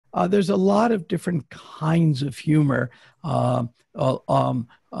There's a lot of different kinds of humor. There's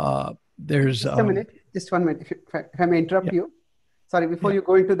Just a minute, just 1 minute, if I may interrupt yeah, you. Sorry, before yeah. you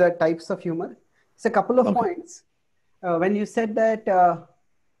go into the types of humor, it's a couple of Okay. points. When you said that,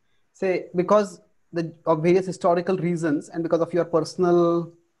 say, because of various historical reasons and because of your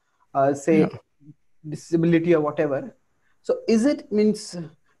personal, Yeah. say, disability or whatever. So is it means,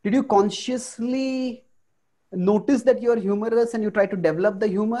 did you consciously notice that you are humorous and you try to develop the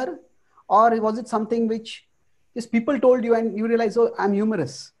humor? Or was it something which just people told you and you realize, oh, I'm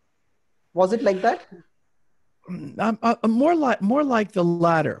humorous? Was it like that? I'm more like the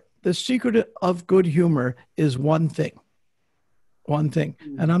latter. The secret of good humor is one thing. One thing.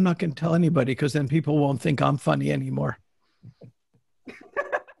 And I'm not going to tell anybody because then people won't think I'm funny anymore.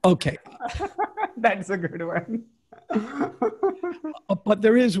 Okay. That's a good one. But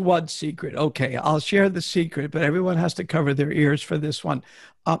there is one secret. Okay, I'll share the secret, but everyone has to cover their ears for this one.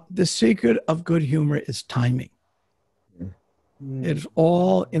 The secret of good humor is timing. It's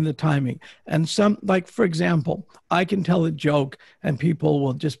all in the timing. And some, like, for example, I can tell a joke and people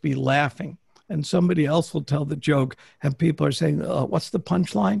will just be laughing. And somebody else will tell the joke and people are saying, what's the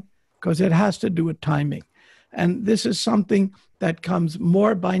punchline? Because it has to do with timing. And this is something that comes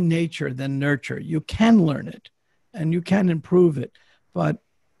more by nature than nurture. You can learn it and you can improve it, but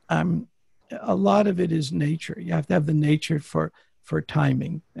a lot of it is nature. You have to have the nature for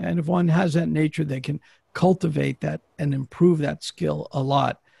timing. And if one has that nature, they can cultivate that and improve that skill a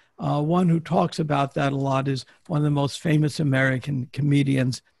lot. One who talks about that a lot is one of the most famous American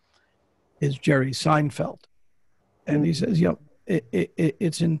comedians is Jerry Seinfeld. And he says,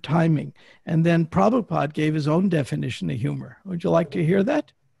 it's in timing. And then Prabhupada gave his own definition of humor. Would you like to hear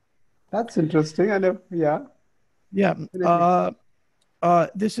that? That's interesting. I know. Yeah. Yeah.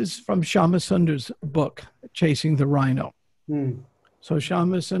 This is from Shama Sundar's book, Chasing the Rhino. So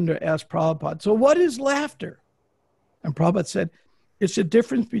Shama Sundar asked Prabhupada, so what is laughter? And Prabhupada said, it's the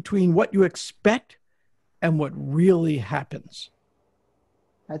difference between what you expect and what really happens.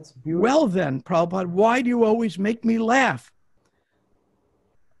 That's beautiful. Well then, Prabhupada, why do you always make me laugh?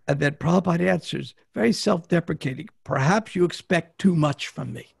 And then Prabhupada answers, very self-deprecating, perhaps you expect too much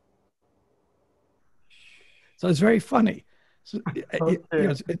from me. So it's very funny. So,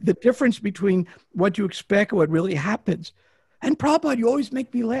 the difference between what you expect and what really happens. And Prabhupada, you always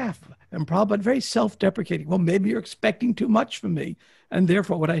make me laugh. And Prabhupada, very self-deprecating. Well, maybe you're expecting too much from me. And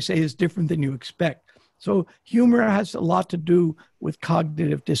therefore, what I say is different than you expect. So humor has a lot to do with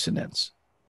cognitive dissonance.